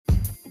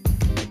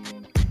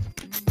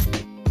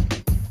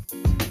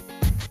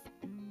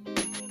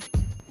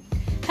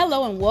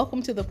Hello and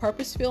welcome to the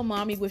Purposeful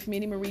Mommy with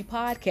Minnie Marie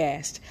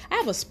podcast. I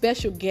have a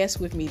special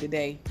guest with me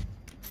today.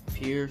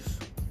 Pierce.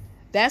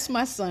 That's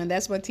my son.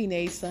 That's my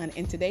teenage son.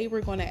 And today we're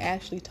going to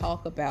actually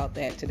talk about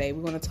that today.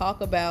 We're going to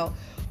talk about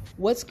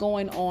what's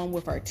going on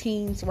with our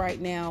teens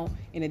right now.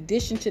 In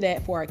addition to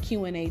that, for our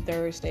Q&A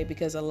Thursday,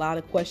 because a lot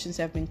of questions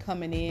have been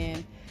coming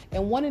in.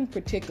 And one in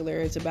particular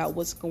is about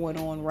what's going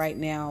on right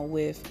now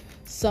with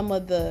some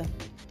of the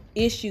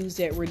issues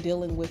that we're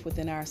dealing with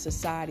within our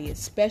society,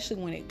 especially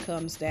when it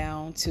comes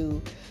down to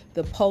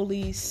the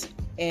police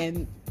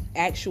and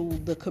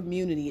the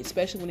community,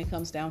 especially when it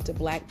comes down to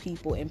Black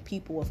people and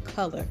people of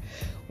color,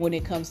 when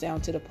it comes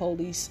down to the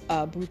police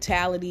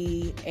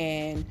brutality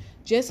and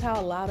just how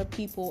a lot of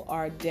people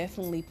are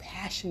definitely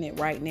passionate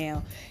right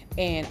now.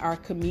 And our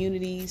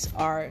communities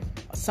are,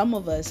 some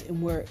of us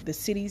in where the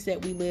cities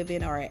that we live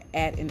in are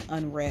at an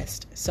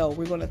unrest. So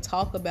we're going to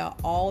talk about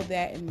all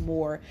that and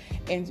more,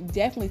 and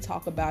definitely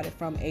talk about it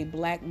from a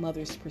Black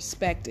mother's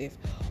perspective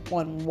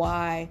on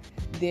why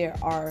there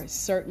are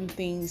certain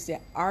things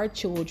that our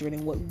children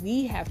and what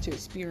we have to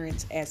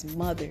experience as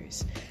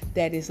mothers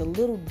that is a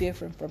little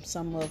different from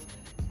some of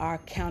our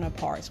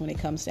counterparts when it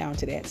comes down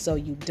to that. So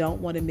you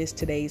don't want to miss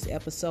today's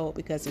episode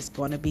because it's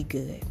going to be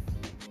good.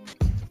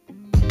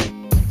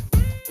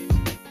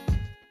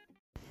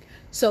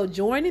 So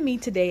joining me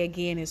today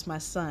again is my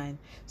son.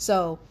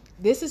 So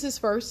this is his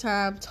first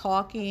time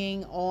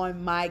talking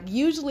on mic.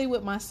 Usually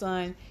with my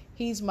son,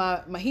 he's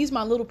my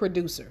little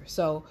producer.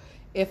 So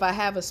if I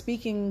have a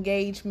speaking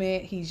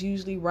engagement, he's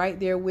usually right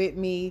there with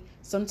me.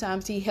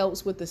 Sometimes he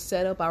helps with the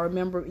setup.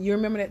 You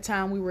remember that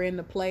time we were in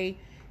the play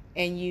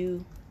and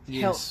you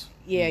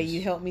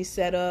helped me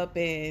set up,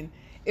 and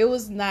it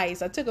was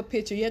nice. I took a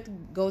picture. You have to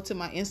go to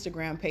my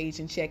Instagram page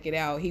and check it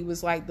out. He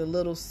was like the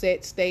little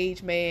set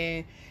stage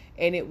man,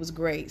 and it was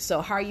great.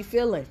 So how are you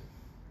feeling?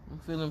 I'm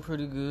feeling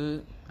pretty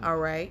good. All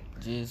right.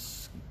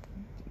 Just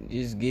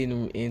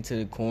getting into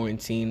the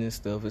quarantine and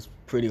stuff. It's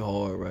pretty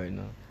hard right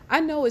now. I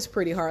know it's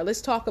pretty hard.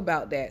 Let's talk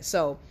about that.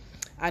 So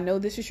I know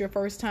this is your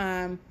first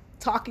time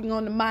talking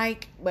on the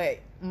mic, but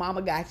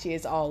Mama got you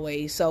as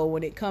always. So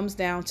when it comes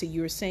down to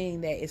you're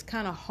saying that it's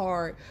kind of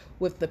hard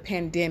with the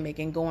pandemic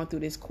and going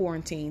through this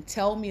quarantine,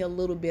 tell me a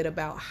little bit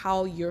about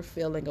how you're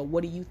feeling, or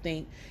what do you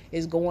think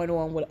is going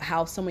on with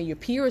how some of your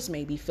peers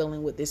may be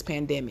feeling with this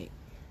pandemic?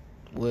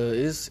 Well,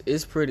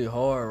 it's pretty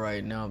hard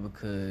right now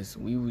because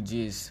we were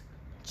just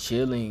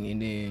chilling,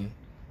 and then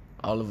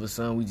all of a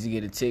sudden we just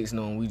get a text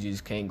knowing we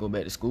just can't go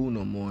back to school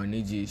no more. And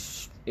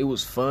it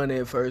was fun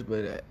at first,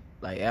 but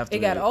like after it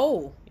got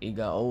old. It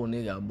got old and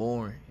it got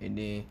boring. And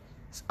then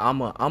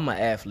I'm an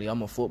athlete.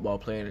 I'm a football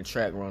player and a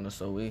track runner,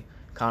 so it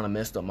kind of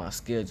messed up my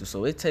schedule.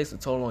 So it takes a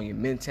toll on your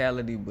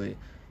mentality, but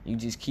you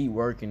just keep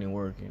working and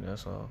working.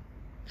 That's all.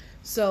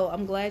 So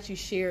I'm glad you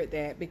shared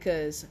that,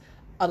 because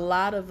a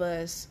lot of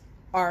us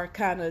are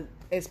kind of,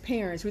 as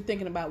parents, we're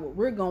thinking about what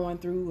we're going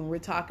through, and we're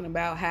talking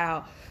about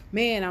how,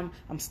 man,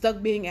 I'm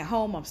stuck being at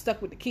home, I'm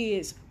stuck with the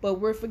kids,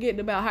 but we're forgetting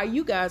about how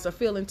you guys are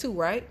feeling too,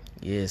 right?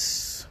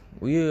 Yes.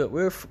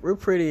 We're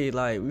pretty,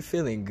 we're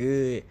feeling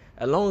good.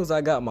 As long as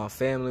I got my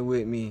family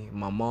with me,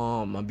 my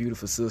mom, my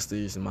beautiful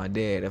sisters, and my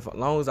dad, as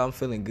long as I'm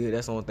feeling good,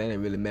 that's the only thing that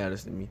really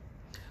matters to me.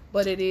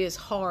 But it is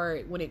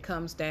hard when it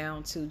comes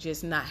down to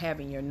just not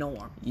having your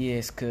norm.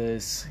 Yes,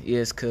 cause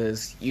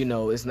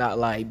it's not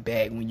like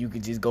back when you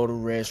could just go to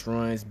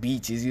restaurants,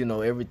 beaches,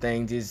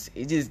 everything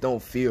it just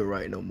don't feel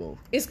right no more.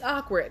 It's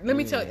awkward. Let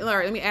me tell you,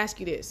 Larry, let me ask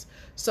you this.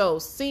 So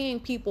seeing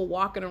people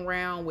walking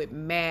around with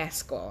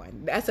masks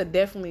on, that's a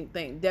definitely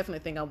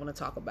thing I want to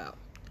talk about.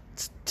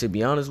 To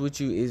be honest with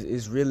you,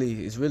 it's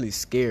really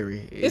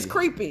scary. It's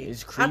creepy.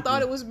 It's creepy. I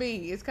thought it was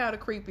me. It's kind of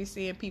creepy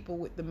seeing people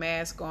with the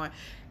mask on.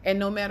 And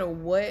no matter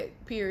what,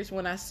 Pierce,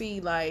 when I see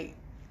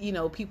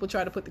people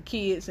try to put the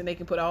kids and they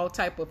can put all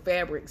type of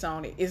fabrics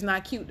on it, it's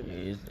not cute to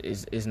me.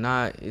 It's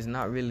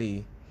not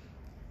really.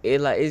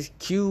 It's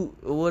cute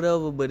or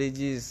whatever, but I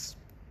just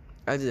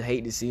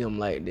hate to see them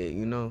like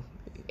that,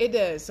 It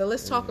does. So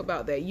let's talk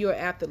about that. You're an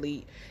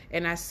athlete,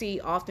 and I see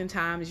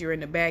oftentimes you're in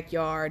the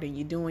backyard and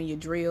you're doing your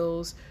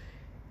drills.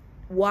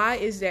 Why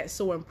is that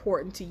so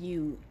important to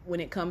you when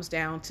it comes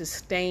down to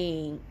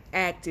staying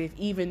active,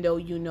 even though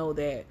you know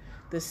that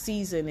the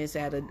season is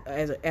at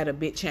a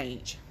bit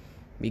change?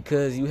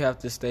 Because you have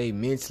to stay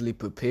mentally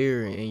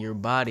prepared, and your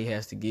body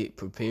has to get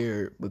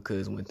prepared,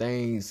 because when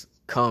things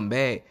come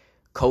back,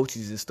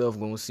 coaches and stuff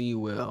gonna see,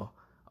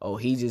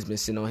 he just been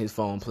sitting on his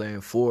phone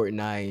playing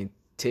Fortnite and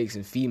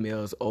texting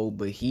females,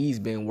 but he's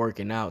been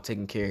working out,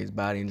 taking care of his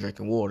body and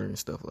drinking water and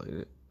stuff like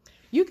that.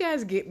 You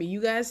guys get me.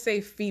 You guys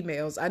say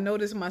females. I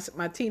notice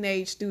my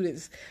teenage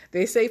students,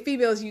 they say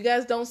females. You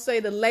guys don't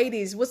say the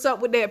ladies. What's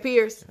up with that,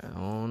 Pierce? I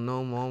don't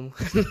know, Mom.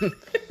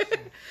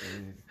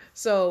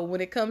 So when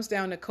it comes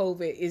down to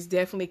COVID, it's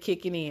definitely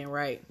kicking in,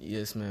 right?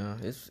 Yes, ma'am.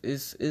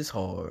 It's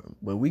hard,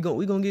 but we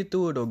gonna get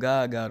through it though.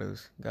 God got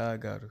us.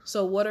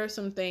 So what are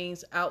some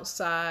things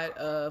outside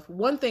of,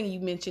 one thing you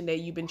mentioned that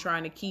you've been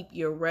trying to keep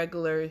your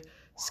regular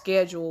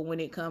schedule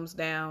when it comes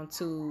down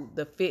to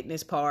the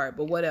fitness part,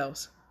 but what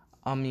else?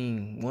 I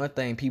mean, one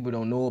thing people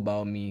don't know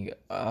about me,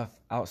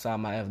 outside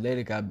my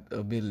athletic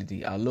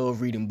ability, I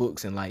love reading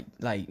books and like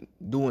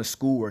doing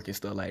schoolwork and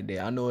stuff like that.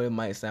 I know it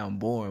might sound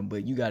boring,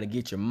 but you got to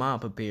get your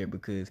mind prepared,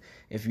 because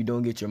if you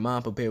don't get your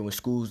mind prepared when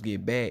schools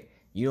get back,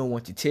 you don't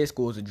want your test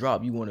scores to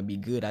drop. You want to be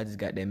good. I just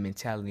got that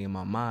mentality in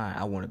my mind.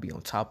 I want to be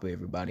on top of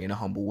everybody in a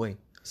humble way.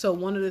 So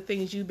one of the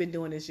things you've been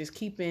doing is just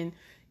keeping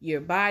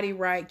your body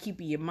right,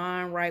 keeping your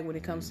mind right when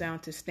it comes down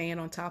to staying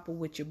on top of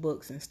with your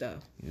books and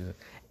stuff. Yeah,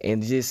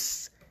 and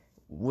just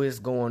what's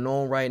going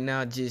on right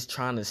now, just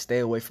trying to stay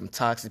away from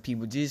toxic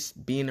people,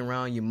 just being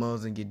around your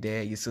mothers and your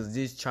dad, your sisters,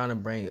 just trying to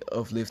bring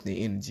uplifting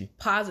energy.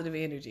 Positive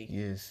energy.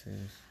 Yes.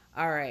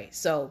 All right.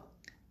 So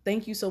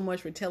thank you so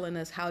much for telling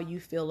us how you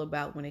feel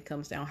about when it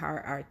comes down how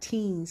our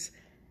teens,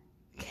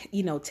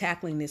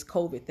 tackling this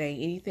COVID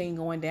thing. Anything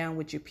going down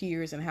with your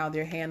peers and how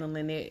they're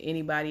handling it?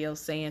 Anybody else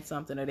saying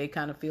something, or they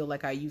kind of feel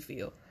like how you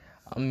feel?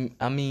 I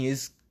mean,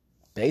 it's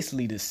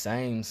basically the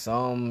same.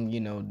 Some,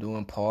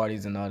 doing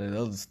parties and all that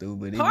other stuff.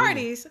 But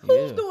parties?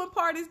 Who's doing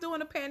parties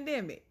during a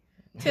pandemic?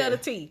 Tell the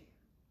T.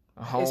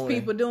 Is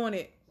people doing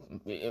it?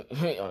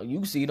 You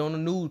can see it on the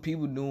news.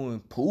 People doing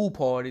pool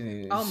parties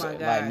and oh my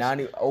gosh,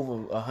 like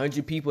over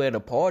 100 people at a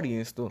party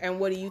and stuff. And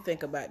what do you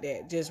think about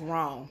that? Just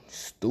wrong.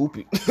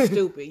 Stupid.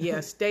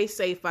 Yeah. Stay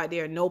safe out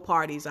there. No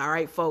parties. All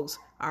right, folks.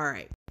 All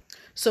right.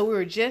 So we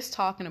were just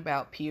talking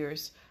about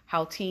peers,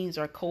 how teens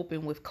are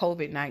coping with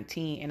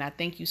COVID-19. And I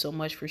thank you so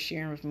much for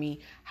sharing with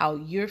me how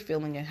you're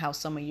feeling and how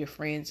some of your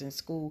friends at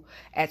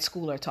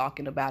school are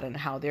talking about it and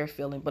how they're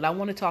feeling. But I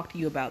want to talk to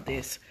you about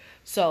this.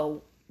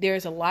 So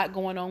there's a lot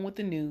going on with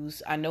the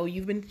news. I know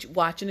you've been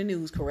watching the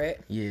news,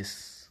 correct?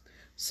 Yes.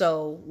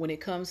 So when it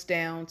comes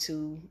down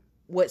to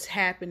what's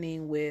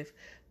happening with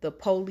the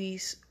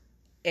police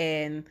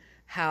and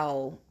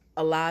how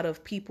a lot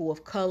of people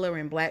of color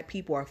and Black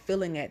people are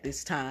feeling at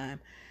this time,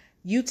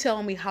 you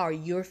tell me how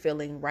you're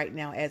feeling right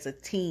now as a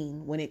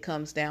teen when it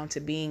comes down to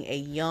being a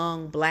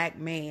young Black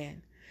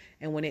man,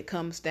 and when it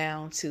comes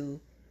down to,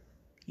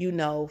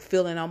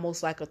 feeling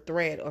almost like a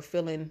threat or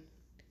feeling.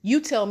 You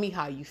tell me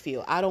how you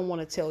feel. I don't want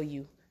to tell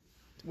you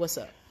what's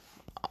up.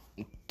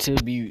 To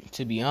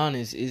be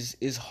honest,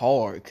 it's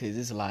hard, because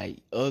it's like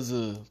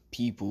other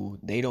people,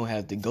 they don't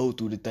have to go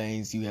through the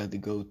things you have to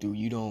go through.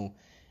 You don't,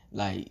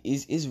 like,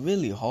 it's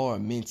really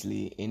hard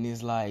mentally, and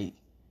it's like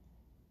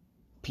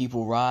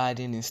people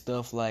rioting and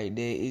stuff like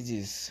that. It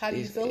just. How do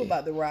you feel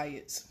about the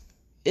riots?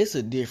 It's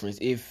a difference.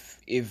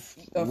 If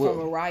from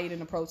a riot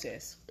and a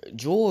protest.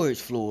 George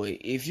Floyd,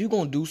 if you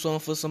gonna do something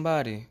for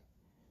somebody,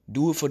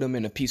 do it for them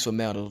in a peaceful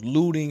manner.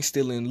 Looting,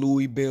 stealing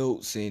Louis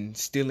belts and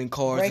stealing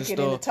cars breaking and stuff.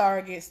 Breaking into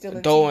Target,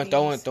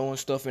 stealing throwing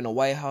stuff in the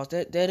White House.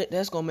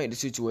 That's gonna make the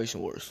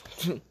situation worse.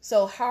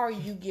 So how are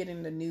you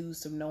getting the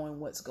news of knowing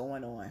what's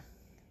going on?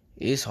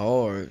 It's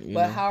hard,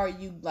 but how are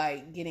you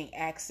getting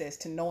access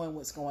to knowing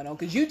what's going on?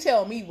 Because you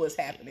tell me what's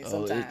happening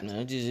sometimes.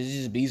 It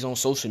just be on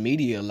social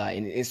media a lot,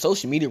 and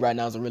social media right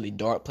now is a really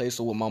dark place.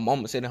 So what my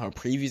mama said in her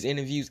previous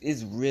interviews,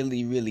 it's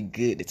really, really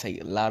good to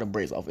take a lot of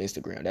breaks off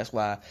Instagram. That's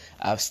why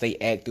I stay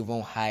active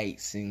on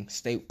hikes and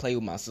play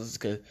with my sisters,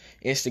 because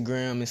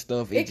Instagram and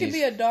stuff. It can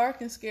be a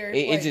dark and scary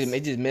place.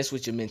 It just mess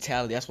with your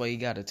mentality. That's why you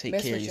gotta take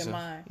care of yourself. Your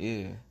mind.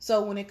 Yeah.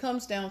 So when it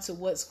comes down to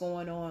what's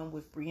going on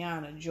with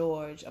Breonna,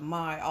 George,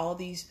 Ahmaud, all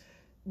these.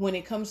 When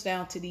it comes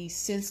down to these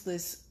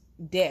senseless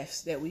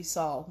deaths that we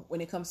saw,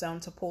 when it comes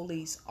down to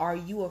police, are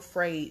you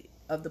afraid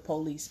of the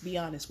police? Be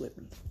honest with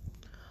me.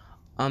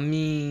 I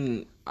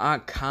mean, I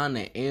kind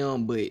of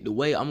am, but the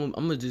way I'm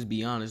gonna just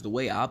be honest. The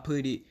way I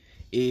put it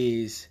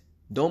is,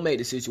 don't make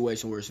the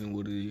situation worse than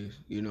what it is.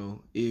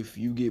 If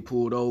you get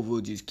pulled over,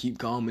 just keep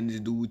calm and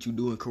just do what you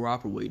do and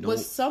cooperate. But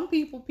some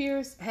people,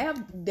 peers,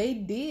 they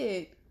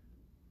did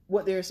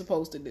what they're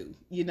supposed to do,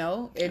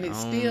 and it's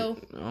still.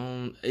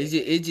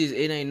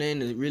 It ain't nothing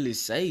to really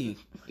say.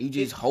 You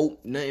just hope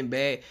nothing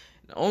bad.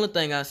 The only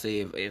thing I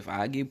say, if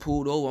I get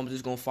pulled over, I'm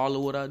just gonna follow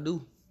what I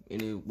do,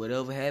 and if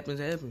whatever happens,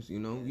 happens.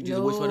 You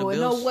just wish for the best.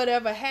 No,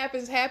 whatever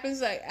happens.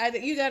 Like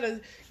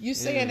you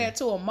saying that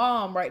to a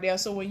mom right there.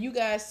 So when you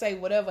guys say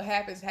whatever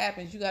happens,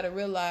 you gotta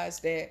realize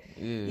that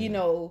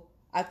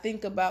I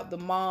think about the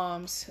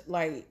moms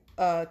like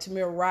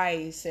Tamir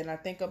Rice, and I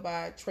think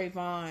about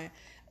Trayvon.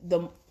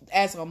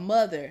 As a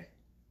mother,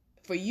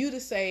 for you to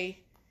say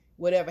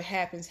whatever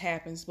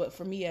happens, but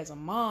for me as a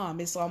mom,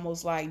 it's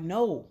almost like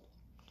no.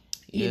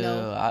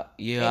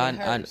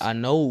 I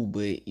know,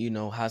 but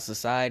how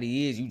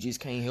society is, you just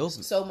can't help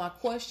it. So my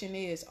question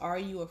is, are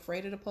you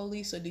afraid of the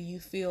police, or do you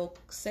feel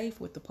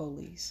safe with the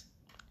police?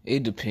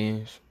 It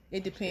depends.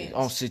 It depends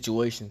on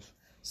situations.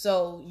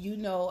 So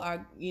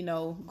our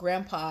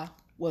grandpa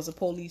was a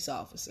police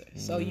officer,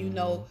 so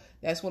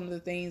that's one of the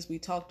things we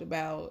talked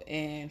about.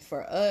 And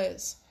for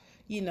us,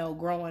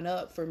 growing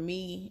up, for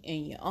me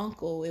and your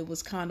uncle, it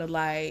was kind of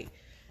like,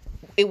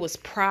 it was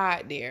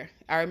pride there.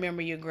 I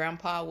remember your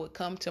grandpa would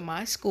come to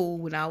my school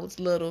when I was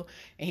little,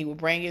 and he would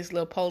bring his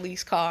little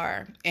police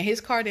car. And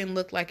his car didn't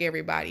look like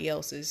everybody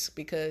else's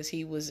because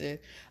he was in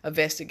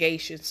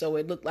investigation. So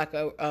it looked like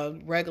a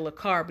regular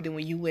car. But then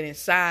when you went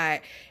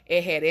inside,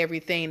 it had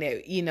everything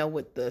that,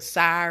 with the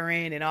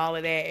siren and all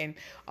of that. And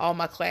all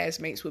my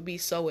classmates would be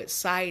so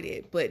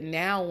excited. But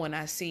now when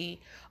I see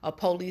a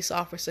police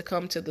officer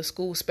come to the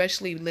school,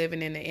 especially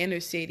living in the inner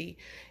city,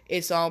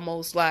 it's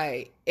almost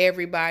like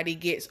everybody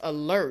gets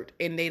alert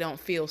and they don't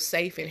feel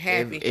safe and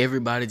happy.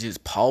 Everybody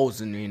just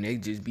pausing and they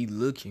just be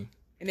looking.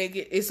 And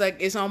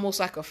it's almost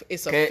like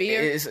it's a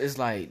fear. It's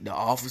like the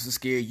officer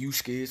scared, you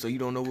scared, so you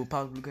don't know what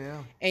possibly can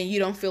happen. And you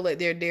don't feel like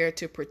they're there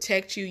to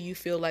protect you. You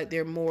feel like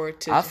they're more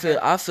to.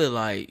 I feel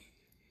like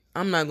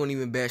I'm not gonna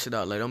even bash it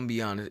out. Like, I'm gonna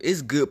be honest,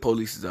 it's good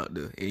police out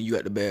there, and you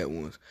got the bad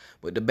ones.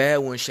 But the bad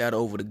ones shadow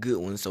over the good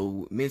ones.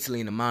 So mentally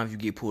in the mind, if you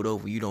get pulled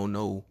over, you don't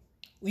know.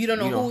 You don't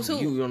know who's who.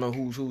 You don't know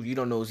who's who. You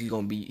don't know if he's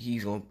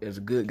gonna as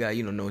a good guy.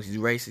 You don't know if he's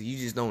racist. You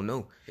just don't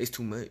know. It's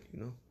too much,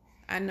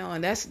 I know,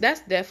 and that's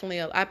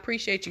definitely. I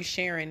appreciate you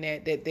sharing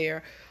that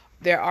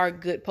there are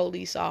good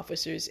police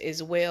officers,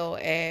 as well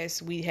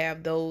as we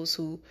have those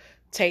who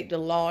take the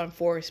law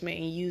enforcement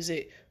and use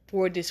it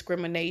for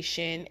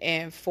discrimination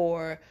and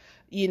for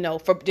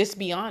just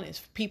be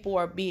honest, people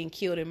are being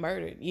killed and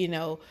murdered,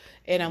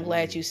 and I'm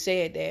glad you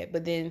said that.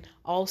 But then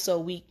also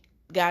we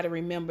got to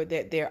remember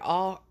that there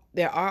are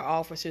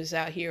officers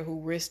out here who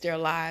risk their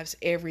lives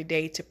every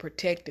day to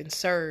protect and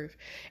serve,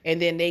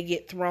 and then they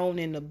get thrown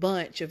in the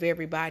bunch of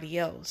everybody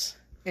else,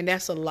 and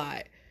that's a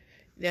lot.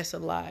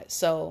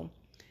 So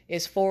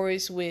as far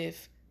as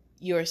with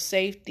your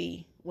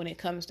safety, when it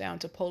comes down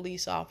to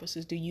police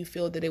officers, do you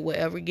feel that it will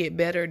ever get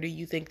better? Do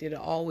you think that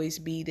it'll always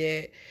be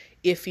that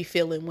iffy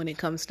feeling when it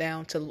comes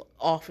down to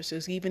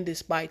officers, even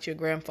despite your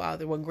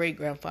grandfather or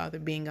great-grandfather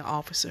being an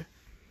officer?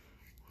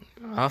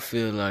 I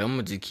feel like I'm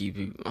gonna just keep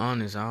it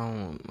honest.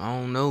 I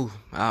don't know.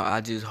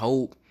 I just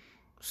hope,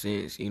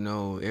 since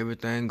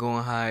everything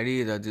going how it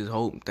is, I just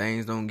hope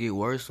things don't get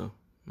worse.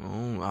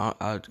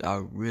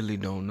 I really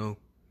don't know.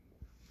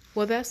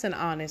 Well, that's an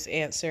honest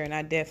answer, and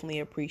I definitely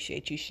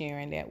appreciate you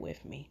sharing that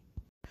with me.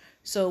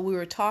 So we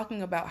were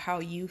talking about how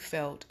you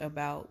felt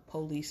about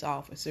police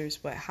officers,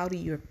 but how do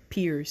your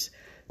peers?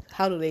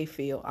 How do they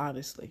feel,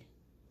 honestly?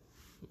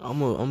 I'm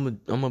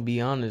gonna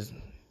be honest.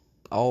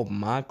 All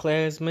my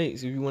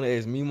classmates, if you want to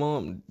ask me,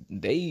 Mom,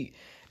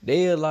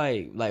 they're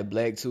like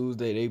Black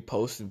Tuesday. They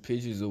posting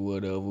pictures or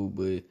whatever,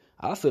 but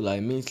I feel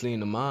like mentally in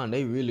the mind,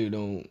 they really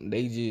don't.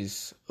 They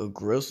just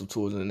aggressive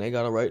towards it, and they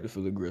got a right to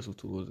feel aggressive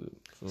towards it.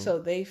 So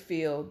they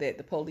feel that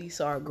the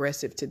police are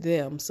aggressive to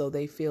them, so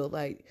they feel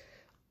like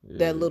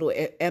that little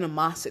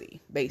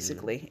animosity,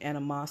 basically,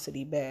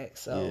 animosity back.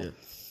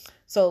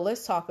 So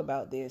let's talk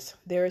about this.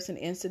 There is an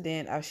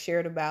incident. I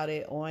shared about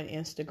it on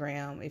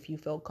Instagram. If you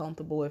feel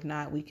comfortable, if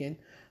not, we can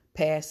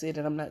pass it,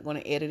 and I'm not going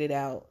to edit it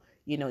out.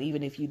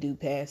 Even if you do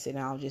pass it,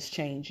 I'll just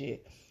change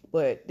it.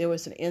 But there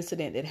was an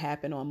incident that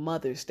happened on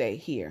Mother's Day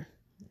here.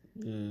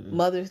 Mm-hmm.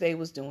 Mother's Day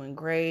was doing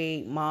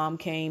great. Mom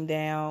came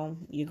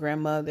down, your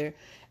grandmother,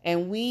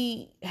 and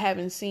we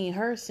haven't seen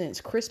her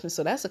since Christmas,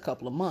 so that's a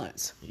couple of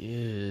months.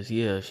 Yes,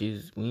 yeah,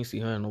 we ain't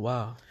seen her in a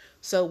while.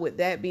 So with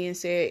that being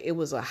said, it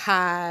was a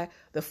high.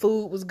 The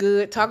food was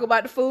good. Talk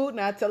about the food.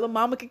 Now tell her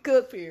Mama can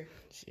cook here.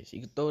 She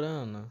can throw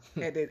down now.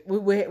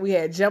 We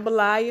had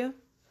jambalaya.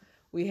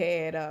 We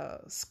had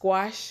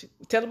squash.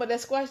 Tell them about that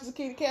squash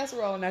zucchini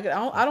casserole.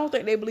 Now I don't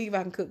think they believe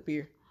I can cook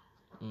beer.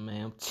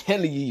 Man, I'm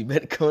telling you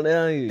better come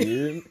down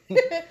here.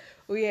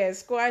 We had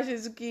squash and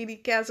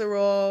zucchini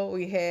casserole.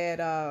 We had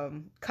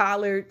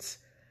collards.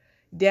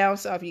 Down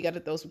south, you got to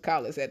throw some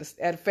collards at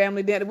a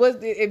family dinner.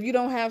 If you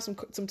don't have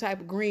some type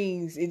of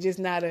greens, it's just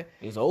not a.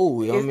 It's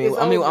over. I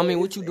mean,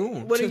 what you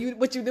doing?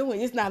 What you doing?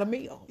 It's not a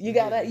meal. You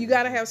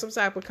gotta have some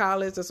type of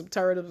collards or some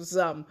turtles or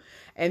something.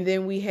 And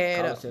then we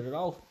had set it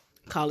off.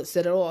 Collards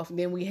set it off. And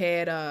then we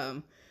had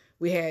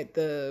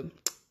the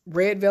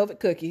red velvet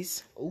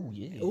cookies. Oh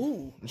yeah.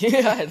 Ooh.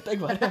 Yeah, I had to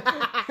think about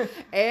that.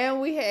 And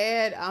we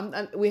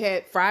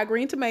had fried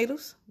green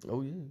tomatoes.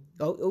 Oh yeah.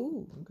 Oh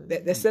ooh. Okay.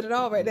 That set it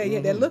all right there.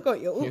 Yeah, that look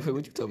on you. Ooh.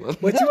 What you talking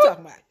about? What you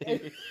talking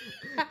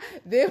about?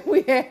 Then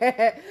we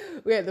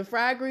had the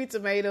fried green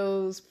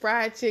tomatoes,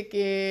 fried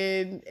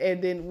chicken,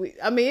 and then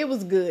it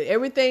was good.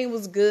 Everything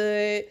was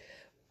good.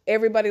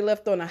 Everybody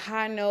left on a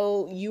high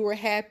note. You were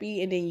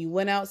happy, and then you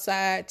went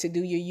outside to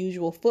do your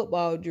usual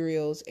football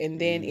drills, and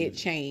then it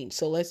changed.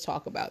 So let's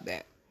talk about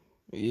that.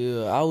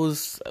 Yeah, I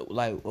was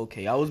like,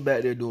 okay, I was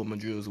back there doing my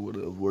drills or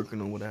whatever,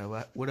 working on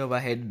whatever I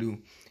had to do.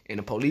 And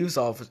the police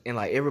officer and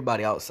like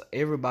everybody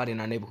in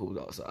our neighborhood was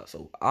outside.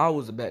 So I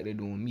was back there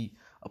doing me.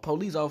 A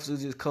police officer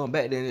just come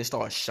back there and just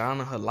start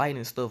shining her light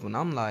and stuff. And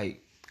I'm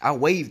like, I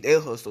waved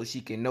at her so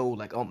she can know,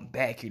 like, I'm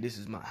back here. This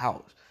is my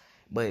house.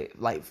 But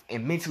like,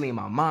 and mentally in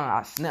my mind,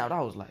 I snapped.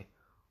 I was like,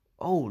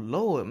 oh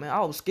Lord, man,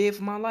 I was scared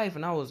for my life.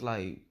 And I was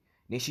like,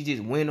 then she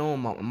just went on.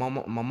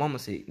 My mama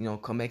said,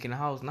 come back in the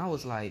house. And I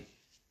was like,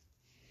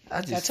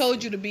 I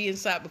told you to be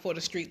inside before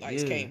the street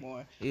lights came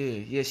on.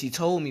 Yeah, she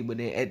told me, but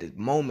then at the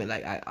moment,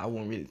 like, I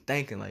wasn't really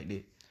thinking like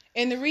that.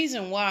 And the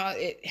reason why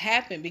it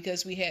happened,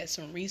 because we had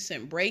some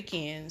recent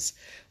break-ins.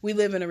 We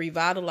live in a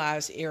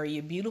revitalized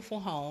area, beautiful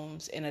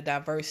homes in a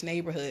diverse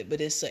neighborhood,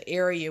 but it's an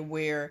area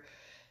where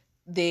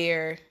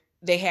they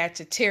had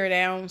to tear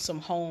down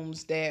some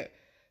homes that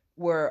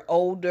were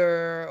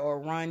older or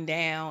run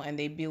down, and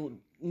they built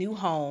new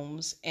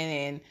homes,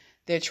 and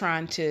they're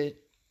trying to,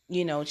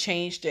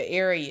 change the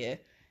area.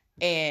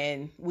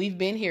 And we've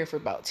been here for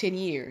about 10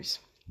 years.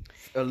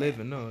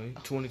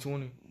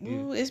 2020.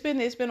 Yeah.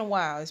 It's been a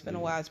while. It's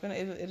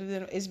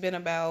been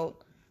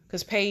about,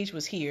 because Paige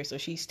was here, so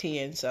she's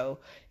 10, so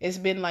it's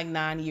been like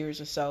 9 years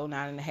or so,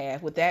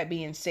 9.5. With that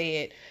being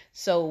said,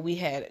 so we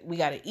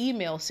got an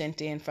email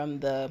sent in from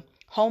the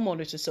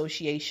homeowners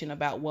association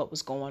about what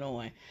was going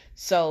on.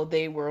 So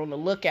they were on the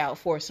lookout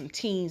for some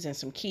teens and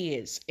some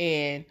kids,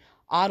 and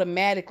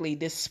automatically,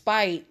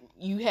 despite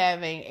you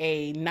having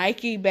a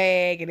Nike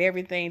bag and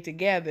everything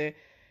together,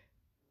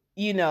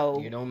 it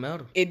don't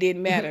matter. It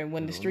didn't matter.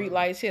 When the street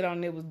lights hit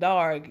on, it was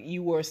dark,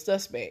 you were a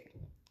suspect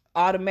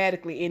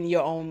automatically in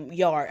your own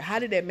yard. How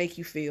did that make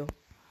you feel?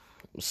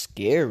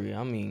 Scary.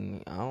 I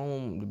mean,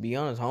 to be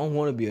honest, I don't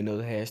want to be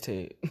another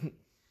hashtag.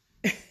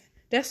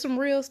 That's some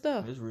real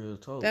stuff. It's real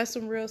talk. That's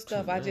some real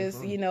stuff. I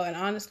just, and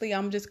honestly,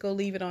 I'm just going to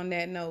leave it on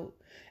that note.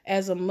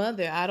 As a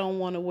mother, I don't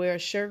want to wear a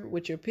shirt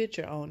with your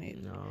picture on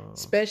it. No.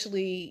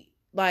 Especially,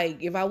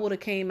 like, if I would have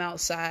came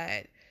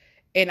outside.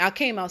 And I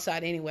came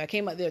outside anyway. I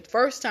came out there the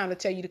first time to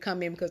tell you to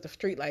come in because the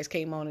street lights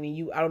came on,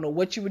 and I don't know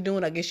what you were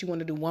doing. I guess you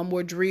wanted to do one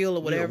more drill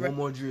or whatever. Yeah, one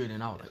more drill,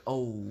 and I was like,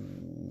 oh.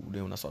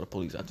 Then when I saw the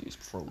police, I just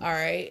froze. All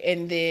right.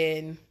 And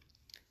then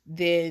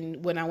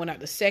when I went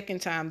out the second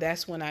time,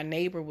 that's when our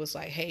neighbor was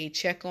like, hey,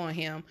 check on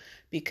him,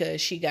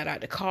 because she got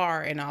out the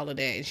car and all of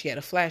that, and she had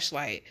a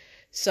flashlight.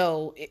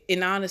 So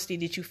in honesty,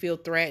 did you feel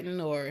threatened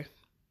or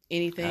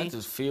anything? I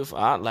just feel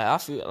I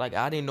feel like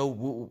I didn't know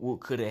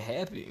what could have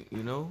happened,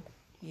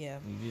 Yeah.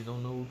 You just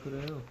don't know what could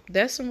have happened.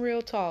 That's some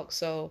real talk.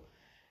 So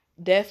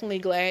definitely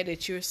glad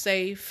that you're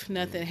safe.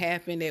 Nothing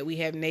happened, that we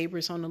have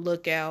neighbors on the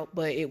lookout,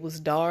 but it was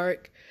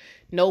dark.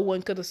 No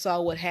one could have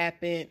saw what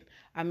happened.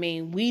 I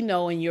mean, we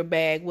know in your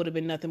bag would have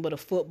been nothing but a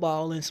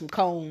football and some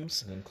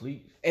cones.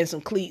 And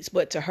some cleats.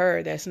 But to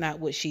her, that's not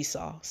what she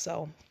saw.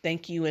 So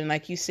thank you. And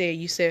like you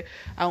said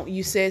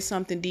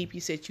something deep. You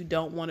said you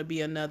don't want to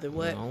be another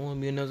what? I don't want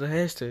to be another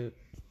hashtag.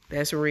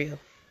 That's real.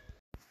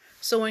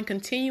 So in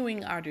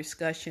continuing our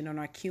discussion on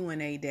our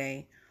Q&A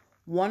day,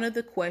 one of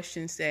the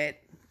questions that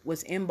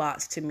was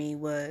inboxed to me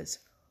was,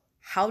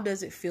 how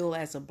does it feel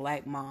as a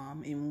Black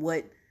mom? And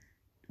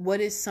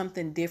what is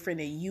something different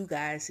that you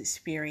guys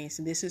experience?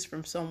 And this is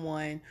from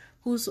someone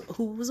who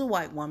was a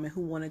white woman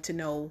who wanted to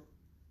know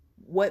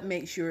what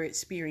makes your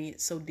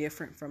experience so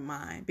different from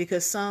mine.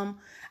 Because and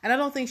I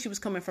don't think she was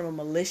coming from a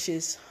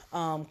malicious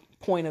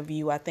point of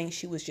view. I think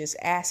she was just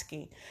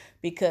asking,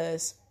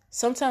 because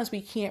sometimes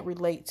we can't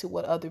relate to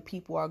what other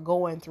people are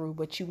going through,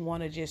 but you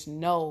want to just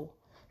know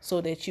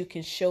so that you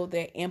can show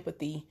that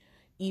empathy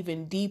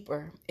even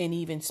deeper and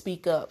even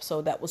speak up.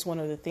 So that was one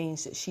of the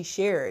things that she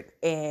shared.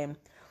 And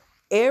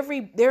there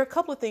are a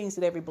couple of things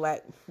that every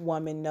Black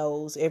woman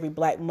knows, every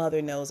Black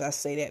mother knows, I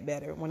say that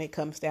better, when it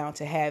comes down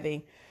to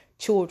having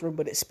children,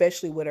 but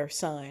especially with her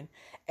son.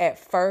 At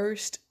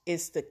first,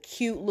 it's the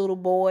cute little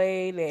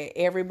boy that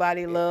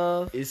everybody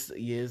loves. It's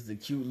the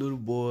cute little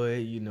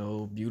boy,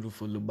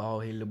 beautiful little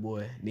bald-headed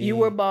boy. Then, you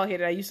were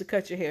bald-headed. I used to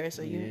cut your hair,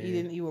 so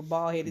you were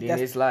bald-headed. Then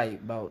it's like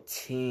about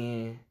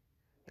 10.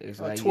 It's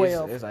like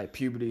 12. It's like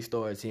puberty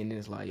starts, and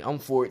it's like I'm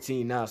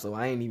 14 now, so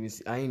I ain't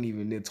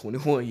even near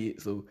 21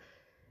 yet. So,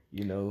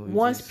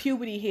 once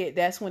puberty hit,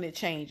 that's when it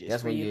changes.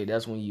 That's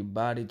when your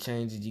body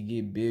changes. You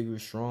get bigger,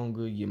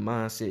 stronger. Your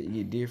mindset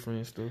get different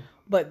and stuff.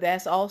 But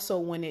that's also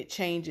when it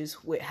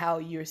changes with how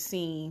you're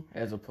seen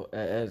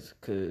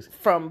cause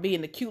from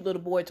being a cute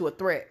little boy to a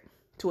threat,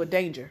 to a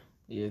danger.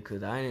 Yeah,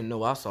 cause I didn't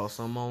know. I saw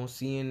some on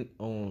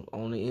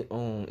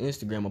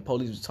Instagram. A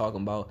police was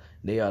talking about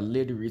they are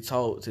literally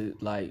taught to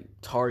like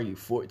target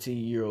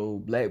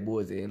 14-year-old Black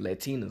boys and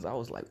Latinas. I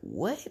was like,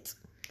 what?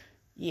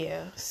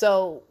 Yeah.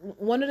 So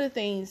one of the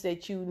things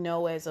that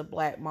as a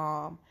Black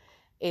mom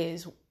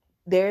is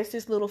there's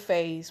this little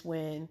phase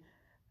when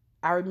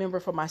I remember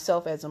for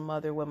myself as a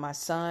mother, when my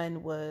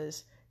son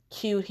was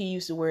cute, he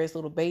used to wear his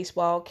little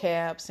baseball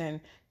caps,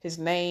 and his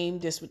name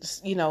just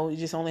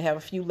only have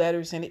a few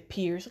letters in it,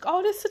 Pierce. Like,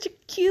 oh, that's such a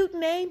cute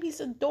name.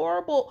 He's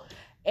adorable.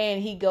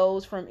 And he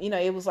goes from,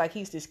 it was like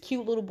he's this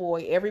cute little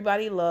boy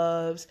everybody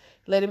loves.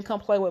 Let him come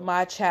play with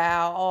my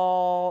child.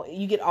 Oh,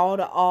 you get all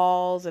the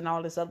alls and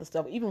all this other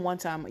stuff. Even one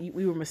time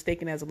we were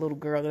mistaken as a little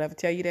girl. Did I ever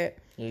tell you that?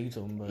 Yeah, you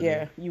told me about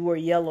Yeah, you were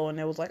yellow, and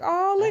it was like,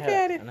 oh, look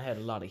at it. And I had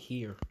a lot of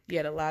hair. You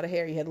had a lot of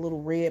hair. You had a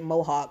little red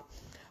mohawk.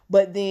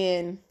 But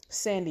then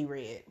sandy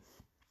red.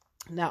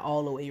 Not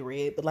all the way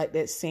red, but like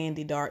that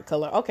sandy dark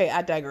color. Okay,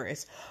 I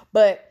digress.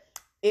 But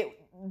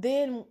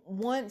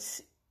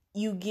once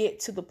you get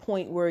to the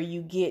point where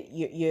you get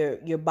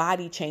your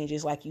body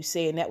changes, like you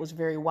said, and that was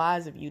very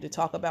wise of you to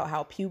talk about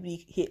how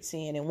puberty hits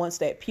in. And once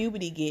that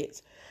puberty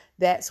gets,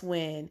 that's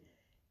when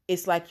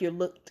it's like you're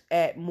looked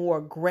at more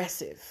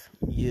aggressive.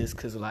 Yes,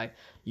 because like,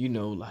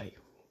 like,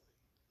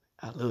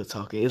 I love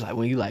talking. It's like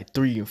when you like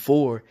 3 and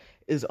 4,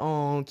 it's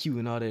on cue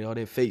and all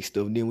that fake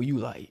stuff. And then when you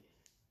like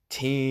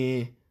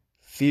 10,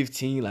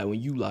 15, like when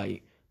you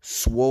like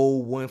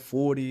swole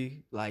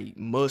 140, like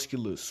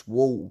muscular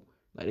swole,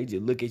 like they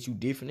just look at you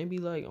different. They be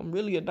like, I'm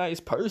really a nice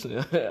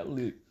person.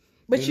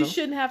 But you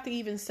shouldn't have to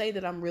even say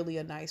that I'm really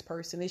a nice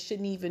person. It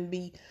shouldn't even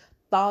be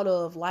thought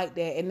of like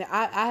that. And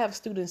I have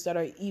students that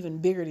are even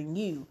bigger than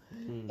you.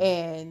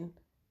 And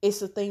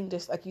it's a thing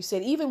just like you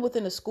said, even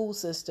within the school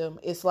system,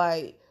 it's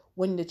like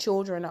when the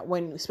children,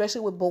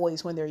 especially with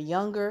boys, when they're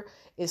younger,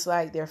 it's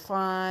like they're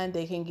fine,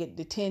 they can get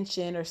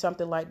detention or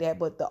something like that.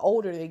 But the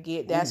older they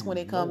get, that's when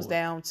it comes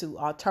down to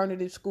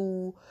alternative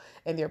school,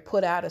 and they're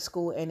put out of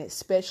school, and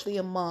especially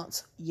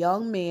amongst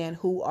young men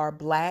who are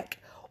Black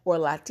or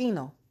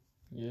Latino.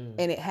 Yeah.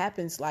 And it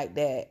happens like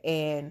that.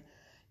 And,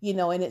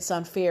 and it's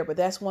unfair, but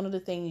that's one of the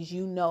things,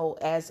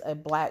 as a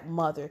Black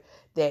mother,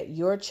 that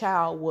your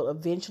child will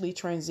eventually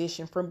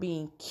transition from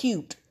being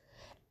cute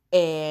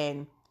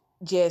and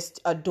just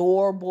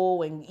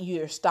adorable, and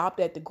you're stopped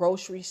at the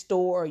grocery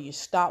store, or you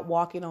stop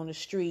walking on the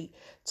street,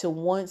 to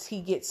once he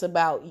gets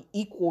about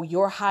equal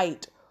your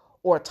height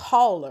or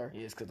taller.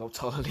 Yes, because I'm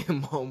taller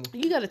than Mama.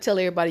 You got to tell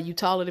everybody you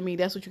taller than me.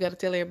 That's what you got to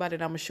tell everybody,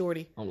 that I'm a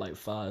shorty. I'm like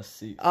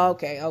 5'6".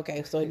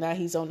 Okay. So now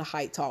he's on the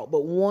height talk.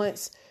 But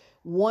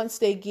once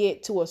they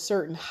get to a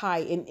certain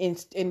height,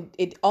 and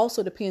it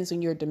also depends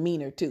on your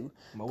demeanor too.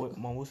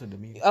 Mom, what's a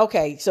demeanor?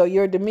 Okay, so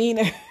your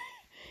demeanor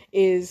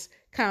is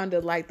kind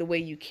of like the way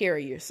you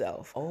carry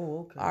yourself. Oh,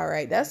 okay. All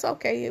right, that's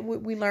okay.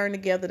 We learn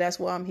together. That's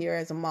why I'm here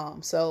as a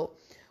mom. So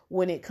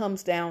when it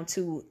comes down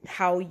to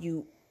how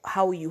you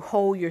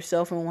hold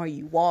yourself and where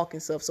you walk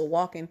and stuff. So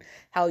walking,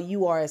 how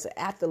you are as an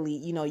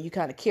athlete, you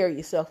kind of carry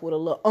yourself with a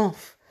little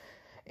oomph.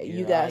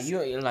 You guys, you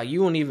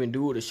don't even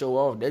do it to show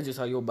off. That's just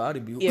how your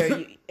body be.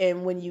 Yeah,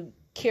 and when you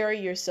carry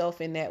yourself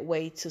in that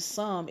way, to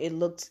some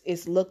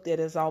it's looked at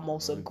as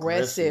almost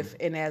aggressive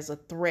and as a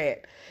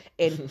threat,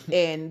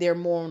 and they're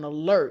more on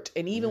alert.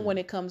 And even when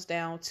it comes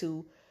down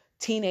to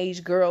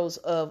teenage girls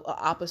of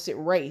opposite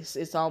race,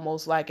 it's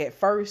almost like at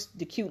first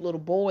the cute little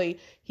boy,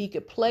 he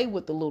could play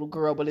with the little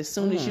girl, but as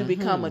soon as you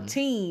become a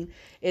teen,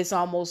 it's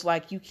almost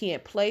like you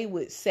can't play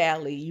with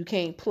Sally, you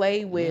can't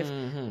play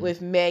with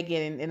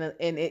Megan,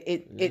 and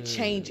it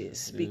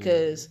changes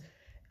because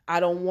I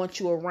don't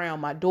want you around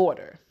my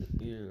daughter.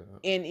 Yeah.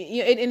 And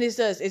it's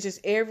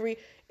just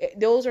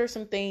those are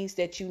some things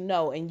that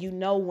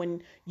and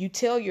when you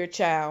tell your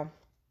child,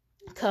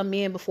 come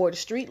in before the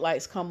street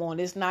lights come on,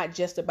 it's not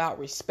just about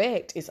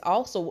respect. It's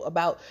also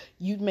about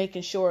you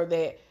making sure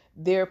that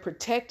they're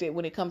protected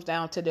when it comes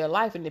down to their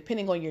life. And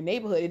depending on your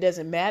neighborhood, it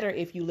doesn't matter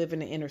if you live in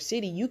the inner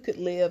city. You could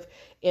live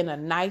in a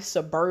nice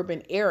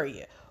suburban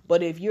area,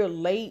 but if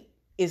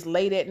it's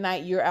late at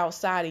night, you're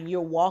outside and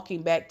you're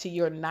walking back to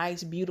your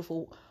nice,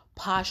 beautiful,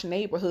 posh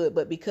neighborhood,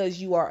 but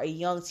because you are a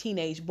young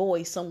teenage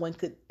boy, someone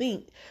could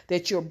think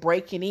that you're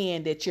breaking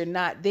in, that you're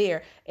not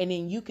there, and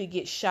then you could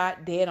get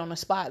shot dead on the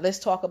spot. Let's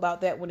talk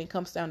about that when it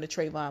comes down to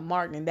Trayvon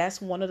Martin. And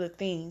that's one of the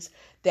things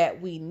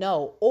that we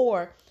know.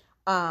 Or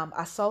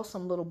I saw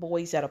some little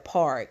boys at a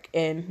park,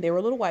 and they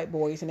were little white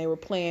boys, and they were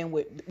playing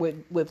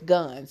with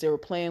guns. They were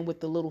playing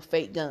with the little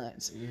fake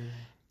guns. Yeah.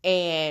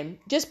 And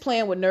just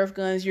playing with Nerf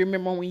guns. You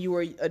remember when you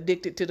were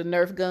addicted to the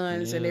Nerf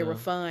guns, and they were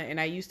fun. And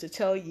I used to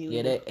tell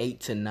you, that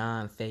 8 to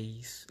 9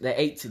 phase, that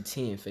 8 to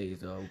 10 phase,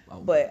 though.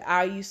 But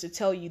I used to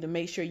tell you to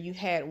make sure you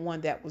had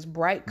one that was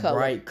bright color.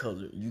 Bright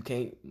color, you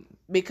can't,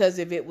 because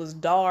if it was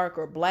dark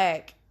or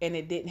black and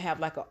it didn't have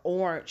like an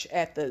orange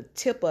at the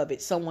tip of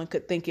it, someone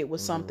could think it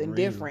was something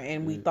different.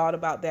 And we thought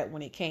about that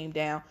when it came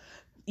down.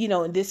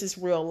 And this is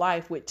real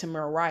life with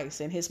Tamir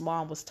Rice, and his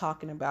mom was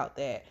talking about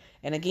that.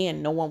 And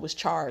again, no one was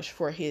charged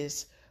for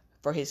his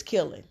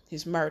killing,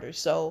 his murder.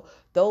 So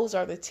those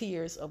are the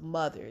tears of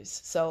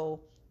mothers.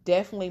 So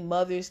definitely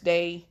Mother's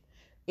Day,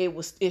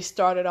 it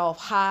started off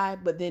high,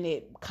 but then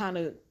it kind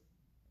of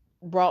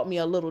brought me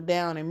a little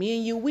down. And me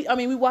and you,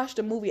 we watched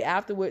the movie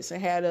afterwards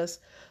and had us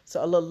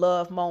a little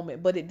love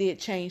moment, but it did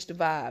change the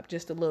vibe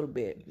just a little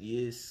bit.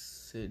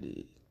 Yes, it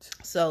did.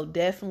 So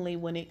definitely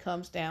when it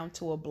comes down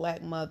to a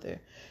Black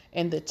mother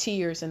and the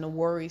tears and the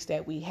worries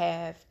that we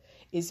have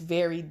is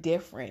very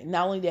different.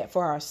 Not only that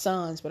for our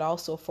sons, but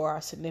also for our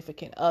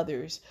significant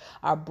others,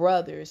 our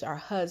brothers, our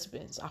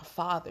husbands, our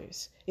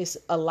fathers. It's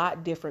a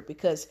lot different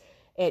because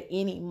at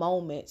any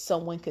moment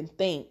someone can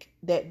think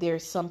that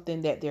there's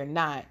something that they're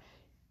not.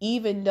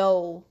 Even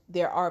though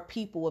there are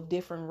people of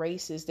different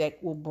races that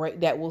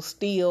will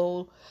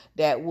steal,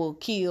 that will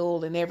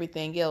kill and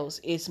everything else,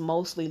 it's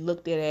mostly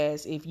looked at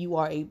as if you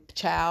are a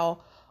child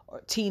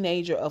or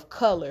teenager of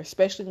color,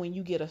 especially when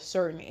you get a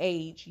certain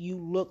age, you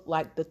look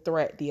like the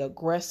threat, the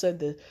aggressor,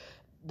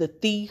 the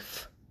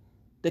thief,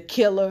 the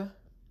killer.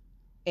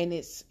 And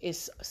it's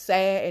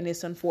sad and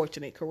it's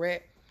unfortunate,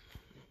 correct?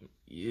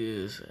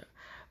 Yes,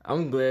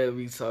 I'm glad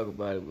we talk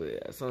about it,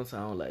 but sometimes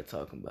I don't like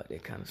talking about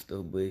that kind of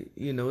stuff. But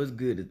it's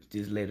good to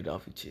just let it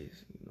off your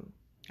chest.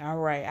 All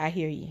right, I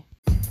hear you.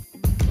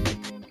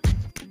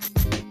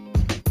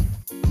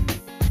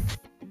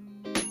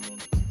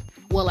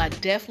 Well, I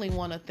definitely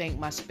want to thank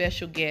my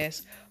special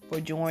guest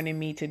for joining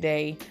me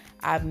today.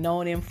 I've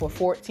known him for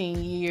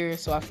 14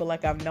 years, so I feel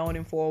like I've known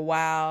him for a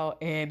while,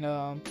 and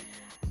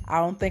I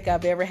don't think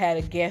I've ever had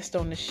a guest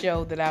on the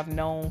show that I've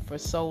known for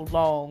so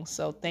long.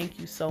 So thank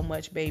you so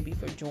much, baby,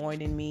 for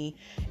joining me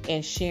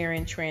and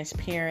sharing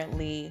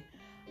transparently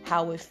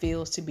how it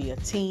feels to be a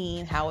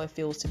teen, how it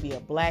feels to be a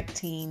Black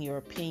teen, your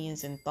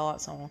opinions and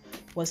thoughts on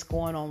what's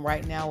going on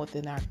right now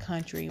within our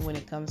country when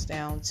it comes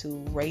down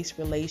to race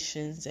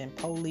relations and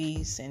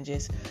police, and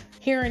just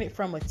hearing it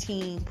from a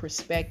teen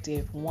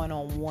perspective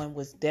one-on-one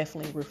was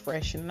definitely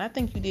refreshing. And I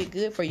think you did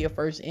good for your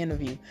first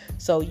interview.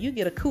 So you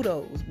get a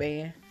kudos,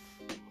 man.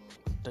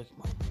 Thank you,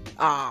 Mom.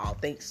 Oh,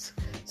 thanks.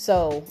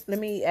 So let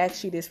me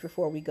ask you this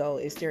before we go.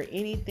 Is there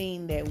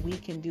anything that we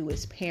can do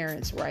as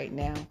parents right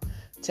now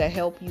to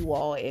help you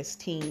all as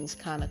teens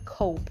kind of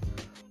cope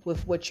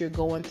with what you're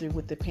going through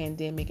with the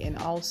pandemic, and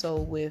also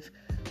with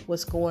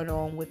what's going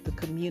on with the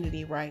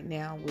community right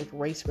now with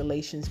race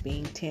relations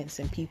being tense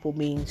and people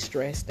being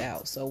stressed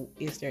out? So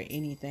is there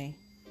anything?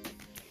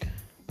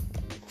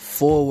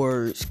 4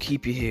 words: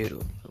 keep your head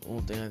up. The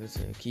only thing I can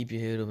say: keep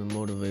your head up and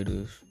motivate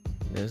us.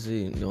 That's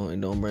it.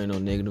 Don't bring no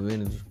negative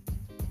energy.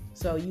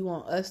 So you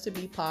want us to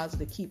be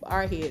positive, keep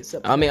our heads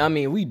up. I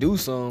mean, we do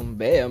some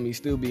bad.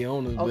 Still be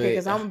on us. Okay,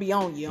 because I'm gonna be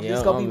on you. I'm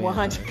just gonna be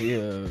 100.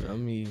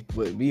 Yeah,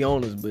 but be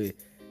honest, but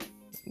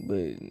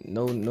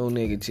no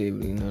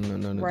negativity.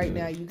 No. Right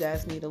now, you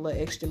guys need a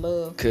little extra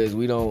love. Cause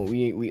we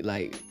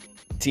like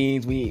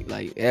teens. We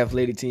like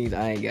athletic teens.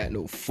 I ain't got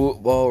no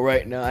football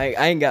right now. I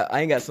ain't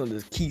got some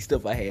of the key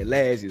stuff I had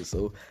last year.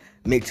 So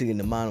mixing in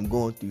the mind, I'm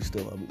going through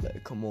stuff. I'll be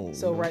like, come on.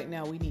 So right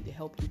now, we need to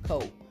help you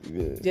cope.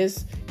 Yeah.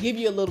 Just give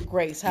you a little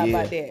grace. How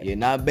about that? Yeah,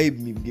 not baby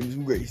me, give me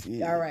some grace.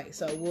 Yeah. All right.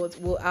 So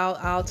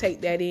I'll take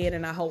that in,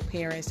 and I hope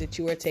parents that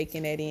you are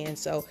taking that in.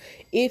 So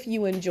if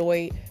you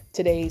enjoyed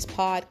today's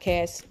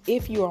podcast,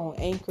 if you're on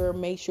Anchor,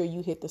 make sure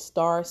you hit the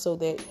star so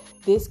that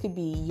this could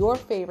be your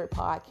favorite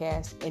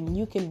podcast and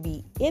you can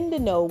be in the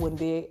know when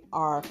there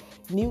are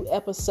new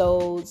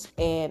episodes.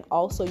 And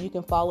also you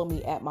can follow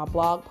me at my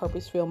blog,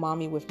 Purposeful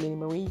Mommy with Minnie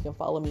Marie. You can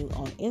follow me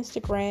on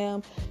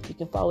Instagram. You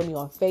can follow me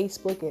on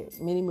Facebook at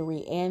Minnie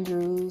Marie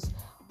Andrews,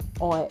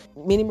 on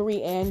Minnie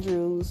Marie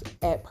Andrews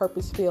at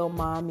Purposeful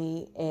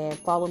Mommy, and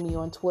follow me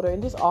on Twitter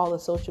and just all the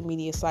social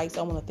media sites.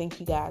 I want to thank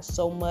you guys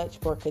so much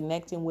for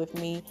connecting with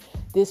me.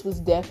 This was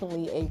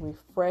definitely a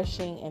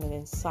refreshing and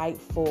an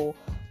insightful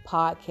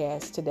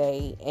podcast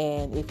today.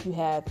 And if you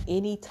have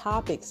any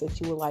topics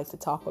that you would like to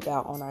talk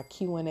about on our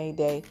Q&A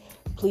day,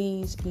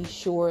 please be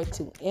sure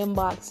to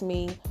inbox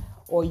me,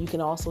 or you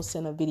can also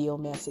send a video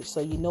message.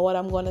 So you know what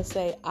I'm going to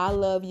say. I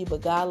love you,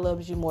 but God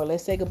loves you more.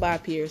 Let's say goodbye,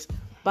 Pierce.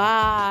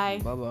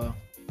 Bye. Bye-bye.